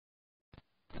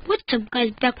What's up,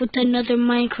 guys? Back with another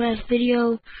Minecraft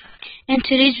video, and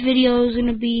today's video is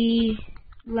gonna be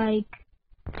like,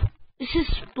 this is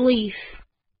Spleef.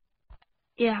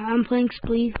 Yeah, I'm playing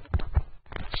Spleef.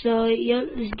 So yeah,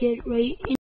 let's get right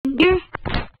in here.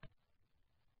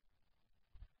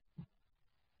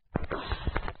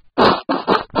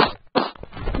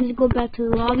 Let's go back to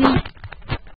the lobby.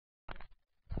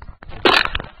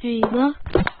 There you go.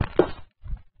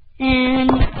 And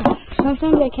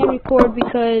sometimes I can't record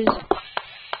because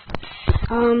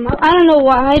I don't know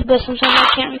why, but sometimes I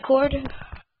can't record.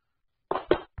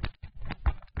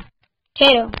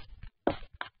 Potato.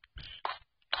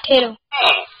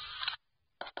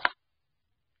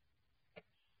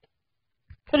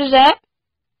 What is that?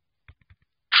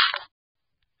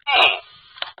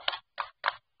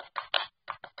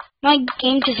 My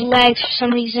game just lags for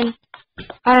some reason.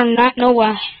 I do not know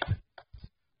why.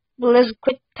 But let's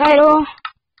quit title.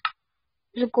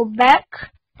 Let's go back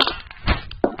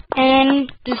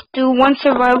and just do one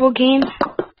survival game.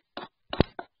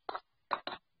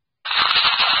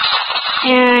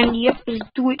 And yep, let's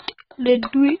do it.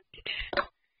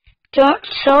 So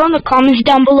in the comments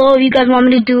down below if you guys want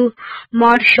me to do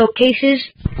mod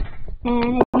showcases.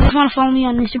 And if you guys want to follow me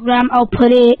on Instagram, I'll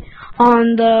put it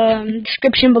on the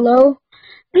description below.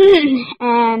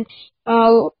 And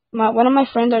one of my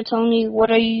friends are telling me,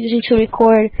 what are you using to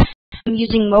record? I'm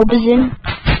using Mobazin.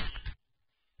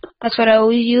 That's what I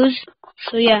always use.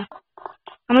 So yeah,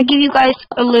 I'm gonna give you guys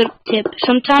a little tip.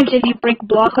 Sometimes if you break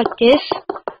block like this,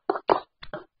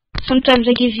 sometimes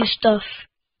it gives you stuff.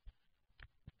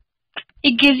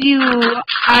 It gives you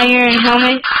iron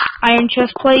helmet, iron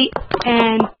chest plate,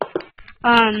 and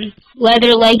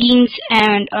leather leggings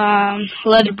and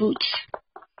leather boots.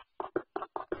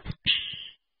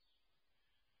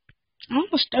 I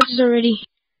almost started already.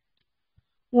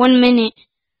 1 minute.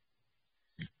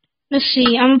 Let's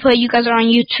see. I'm gonna put you guys are on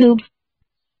YouTube.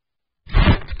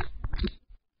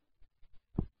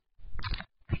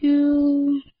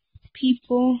 Few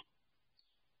people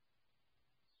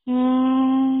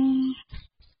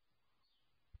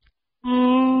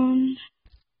on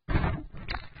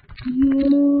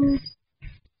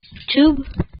YouTube.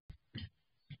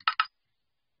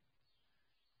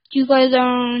 You guys are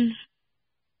on.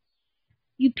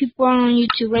 You people are on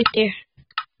YouTube right there.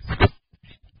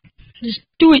 Let's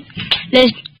do it.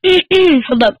 Let's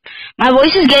hold up. My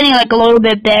voice is getting like a little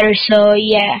bit better, so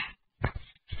yeah.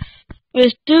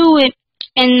 Let's do it.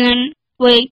 And then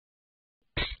wait.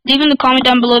 Leave in the comment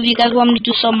down below if you guys want me to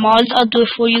do some mods. I'll do it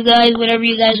for you guys, whatever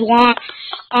you guys want.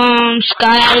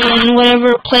 Sky and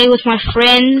whatever, play with my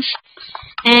friends.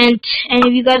 And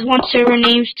if you guys want server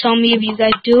names, tell me if you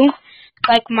guys do.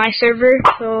 Like my server.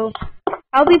 So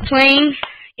I'll be playing.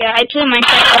 Yeah, I play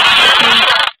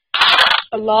Minecraft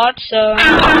a lot, so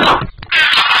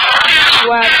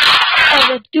what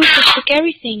I do to pick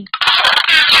everything.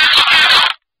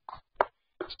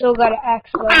 Still got an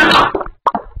axe left.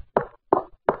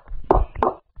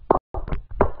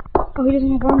 Oh, he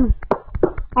doesn't have armor.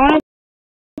 I want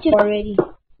to get already.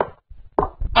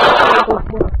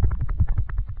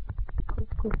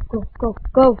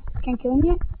 Go. Can't kill him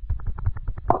yet?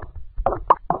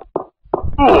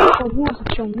 Oh, he wants to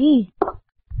kill me.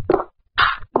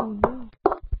 Oh, no.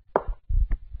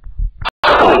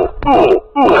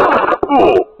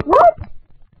 What?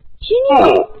 She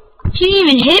didn't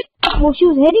even hit. Well, she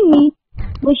was hitting me,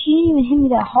 but she didn't even hit me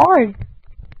that hard.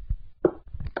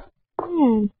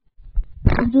 Man.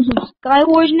 Let's do some Sky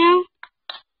Wars now.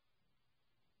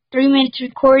 3 minutes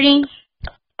recording.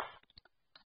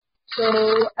 So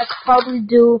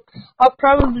I'll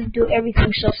probably do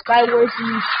everything. So Sky Wars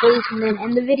and Space, and then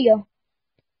end the video.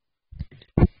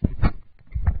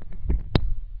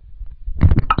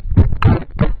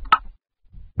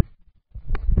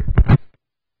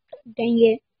 Dang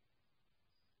it.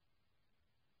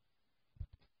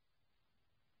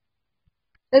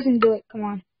 Doesn't do it, come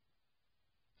on.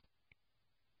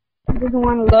 It doesn't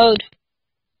want to load.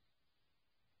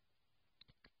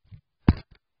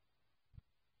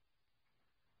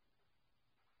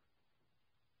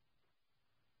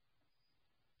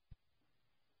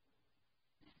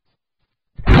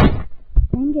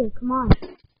 Dang it, come on.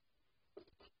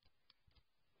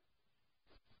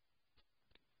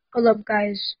 Hold up,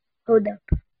 guys. Hold up.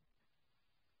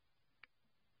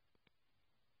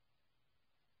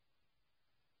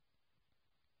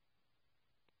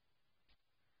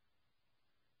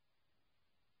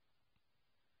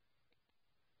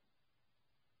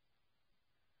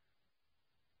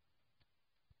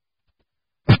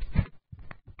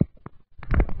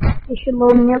 It should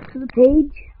load me up to the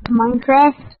page.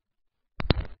 Minecraft.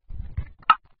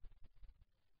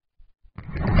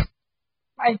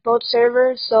 both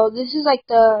servers. So this is like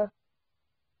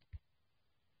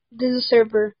this is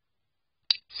server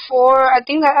 4. I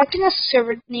think that's the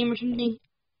server name or something.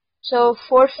 So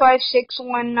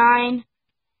 45619311010.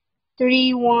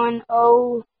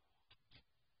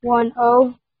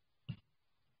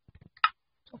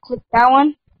 So click that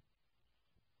one.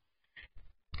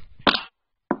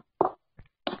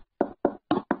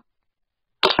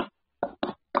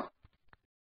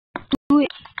 Do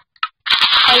it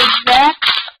like that.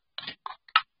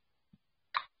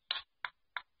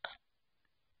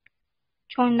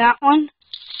 Join that one.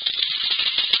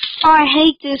 Oh, I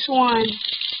hate this one.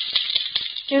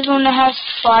 This one that has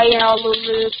fire all over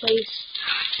the place.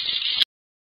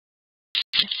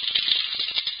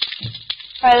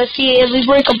 Alright, let's see. If we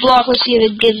break a block, let's see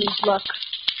if it gives us luck.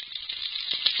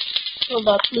 Hold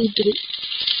up, please do it.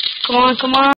 Come on,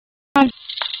 come on.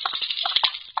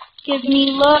 Give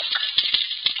me luck.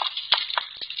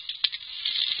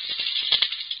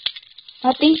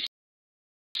 Nothing.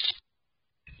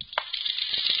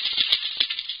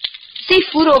 See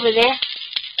food over there.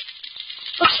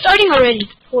 Oh, it's starting already.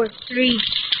 4, 3,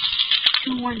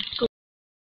 2, 1, go.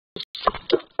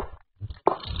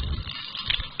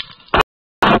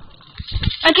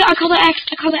 I call the axe,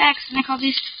 and I call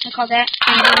this, I call that,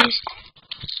 and I call this.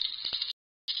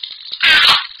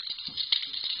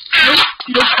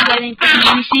 Nope, I didn't put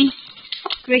anything.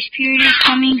 Grace period is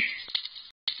coming.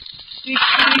 Grace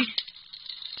period.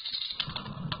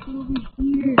 Over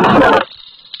here.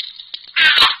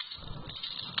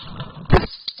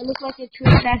 I look like a true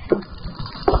assassin.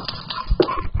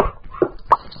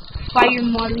 Fire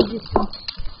mod resistance.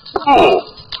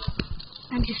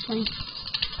 I'm just playing.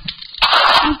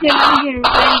 Okay, I'm here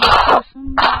ready to kill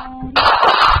somebody.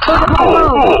 Ho-ho!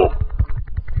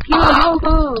 You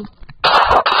ho-ho!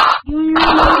 You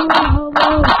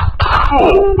ho-ho!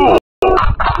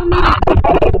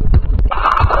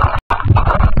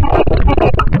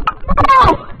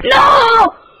 No!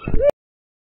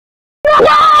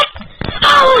 What?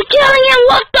 I was killing him,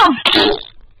 what the?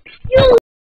 You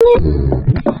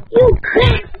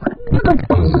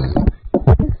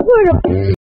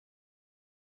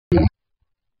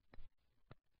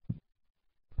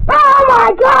Oh my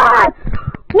God!